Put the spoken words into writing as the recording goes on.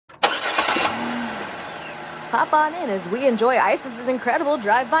Hop on in as we enjoy Isis's incredible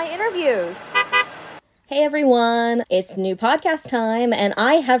drive-by interviews. Hey everyone, it's new podcast time, and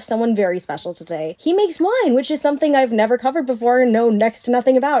I have someone very special today. He makes wine, which is something I've never covered before and know next to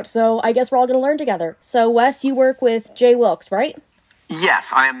nothing about, so I guess we're all gonna learn together. So Wes, you work with J. Wilkes, right?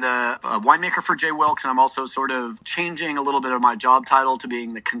 Yes, I am the winemaker for J. Wilkes, and I'm also sort of changing a little bit of my job title to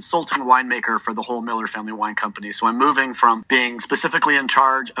being the consulting winemaker for the whole Miller Family Wine Company. So I'm moving from being specifically in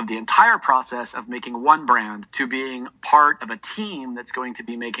charge of the entire process of making one brand to being part of a team that's going to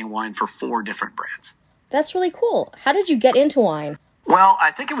be making wine for 4 different brands. That's really cool. How did you get into wine? Well,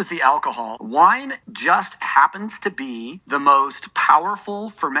 I think it was the alcohol. Wine just happens to be the most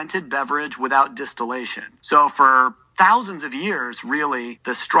powerful fermented beverage without distillation. So for thousands of years, really,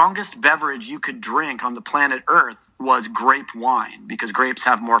 the strongest beverage you could drink on the planet Earth was grape wine, because grapes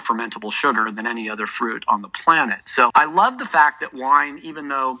have more fermentable sugar than any other fruit on the planet. So I love the fact that wine, even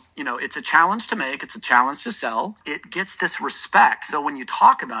though, it's a challenge to make, it's a challenge to sell, it gets this respect. So when you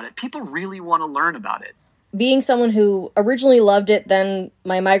talk about it, people really want to learn about it. Being someone who originally loved it, then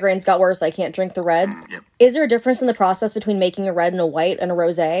my migraines got worse, I can't drink the reds. Yep. Is there a difference in the process between making a red and a white and a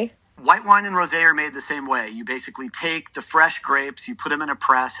rosé? White wine and rosé are made the same way. You basically take the fresh grapes, you put them in a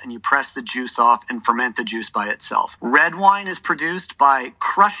press, and you press the juice off and ferment the juice by itself. Red wine is produced by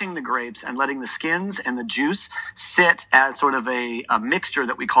crushing the grapes and letting the skins and the juice sit as sort of a mixture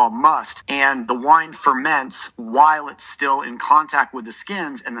that we call must. And the wine ferments while it's still in contact with the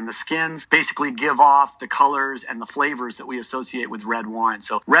skins, and then the skins basically give off the colors and the flavors that we associate with red wine.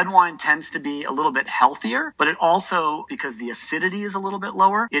 So red wine tends to be a little bit healthier, but it also, because the acidity is a little bit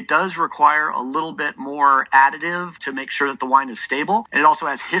lower, it does require a little bit more additive to make sure that the wine is stable. And it also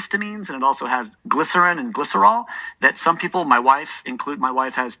has histamines, and it also has glycerin and glycerol that some people, my wife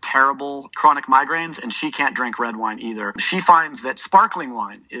has terrible chronic migraines, and she can't drink red wine either. She finds that sparkling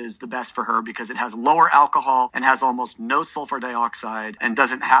wine is the best for her because it has lower alcohol and has almost no sulfur dioxide and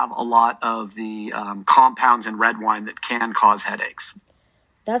doesn't have a lot of the compounds in red wine that can cause headaches.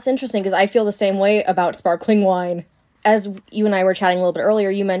 That's interesting, because I feel the same way about sparkling wine. As you and I were chatting a little bit earlier,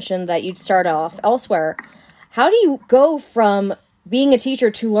 you mentioned that you'd start off elsewhere. How do you go from being a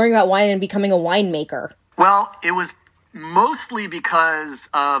teacher to learning about wine and becoming a winemaker? Well, it was mostly because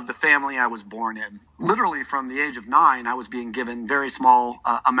of the family I was born in. Literally from the age of 9, I was being given very small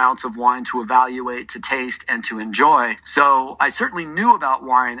amounts of wine to evaluate, to taste, and to enjoy. So I certainly knew about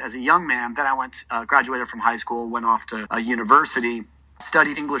wine as a young man. Then I graduated from high school, went off to a university,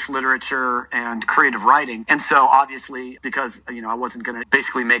 studied English literature and creative writing. And so obviously, because, I wasn't going to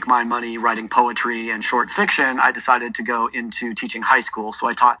basically make my money writing poetry and short fiction, I decided to go into teaching high school. So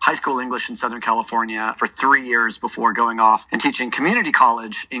I taught high school English in Southern California for 3 years before going off and teaching community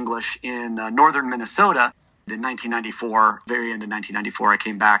college English in northern Minnesota. In 1994, very end of 1994, I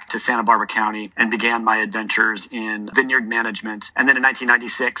came back to Santa Barbara County and began my adventures in vineyard management. And then in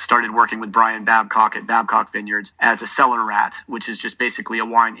 1996, started working with Brian Babcock at Babcock Vineyards as a cellar rat, which is just basically a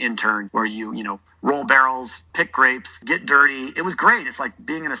wine intern where you roll barrels, pick grapes, get dirty. It was great. It's like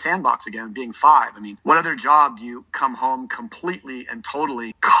being in a sandbox again, being 5. I mean, what other job do you come home completely and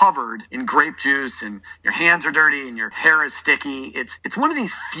totally covered in grape juice and your hands are dirty and your hair is sticky? It's one of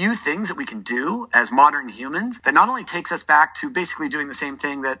these few things that we can do as modern humans that not only takes us back to basically doing the same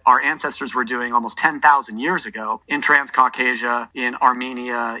thing that our ancestors were doing almost 10,000 years ago in Transcaucasia, in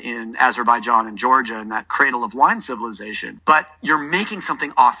Armenia, in Azerbaijan and Georgia, in that cradle of wine civilization, but you're making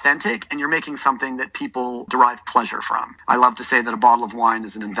something authentic and you're making something that people derive pleasure from. I love to say that a bottle of wine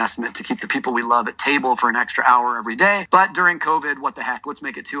is an investment to keep the people we love at table for an extra hour every day. But during COVID, what the heck? Let's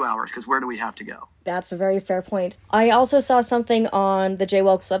make it 2 hours, because where do we have to go? That's a very fair point. I also saw something on the J.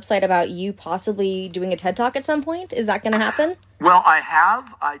 Wilkes website about you possibly doing a TED Talk at some point. Is that going to happen? Well,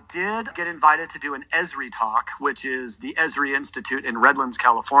 I did get invited to do an Esri Talk, which is the Esri Institute in Redlands,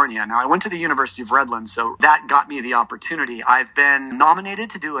 California. Now, I went to the University of Redlands, so that got me the opportunity. I've been nominated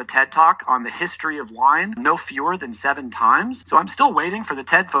to do a TED Talk on the history of wine no fewer than 7 times. So I'm still waiting for the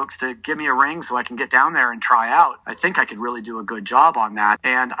TED folks to give me a ring so I can get down there and try out. I think I could really do a good job on that.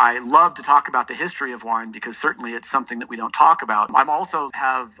 And I love to talk about the history of wine because certainly it's something that we don't talk about. I'm also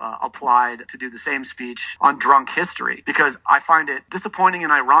have applied to do the same speech on drunk history because I find it disappointing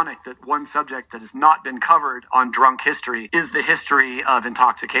and ironic that one subject that has not been covered on drunk history is the history of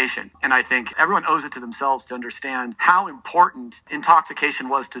intoxication. And I think everyone owes it to themselves to understand how important intoxication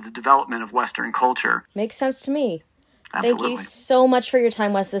was to the development of Western culture. Makes sense to me. Absolutely. Thank you so much for your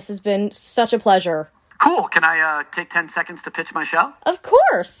time, Wes. This has been such a pleasure. Cool. Can I take 10 seconds to pitch my show? Of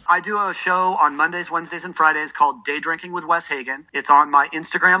course. I do a show on Mondays, Wednesdays, and Fridays called Day Drinking with Wes Hagen. It's on my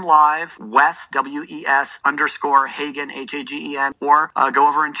Instagram Live, Wes, WES_Hagen, HAGEN, or go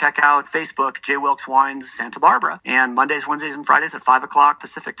over and check out Facebook, J. Wilkes Wines, Santa Barbara. And Mondays, Wednesdays, and Fridays at 5 o'clock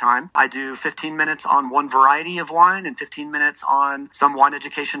Pacific time, I do 15 minutes on one variety of wine and 15 minutes on some wine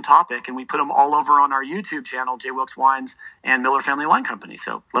education topic. And we put them all over on our YouTube channel, J. Wilkes Wines and Miller Family Wine Company.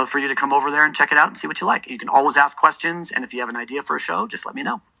 So love for you to come over there and check it out and see what you like. You can always ask questions, and if you have an idea for a show, just let me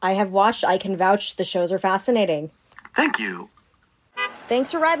know. I have watched. I can vouch. The shows are fascinating. Thank you.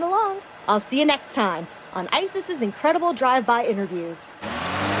 Thanks for riding along. I'll see you next time on ISIS's Incredible Drive-By Interviews.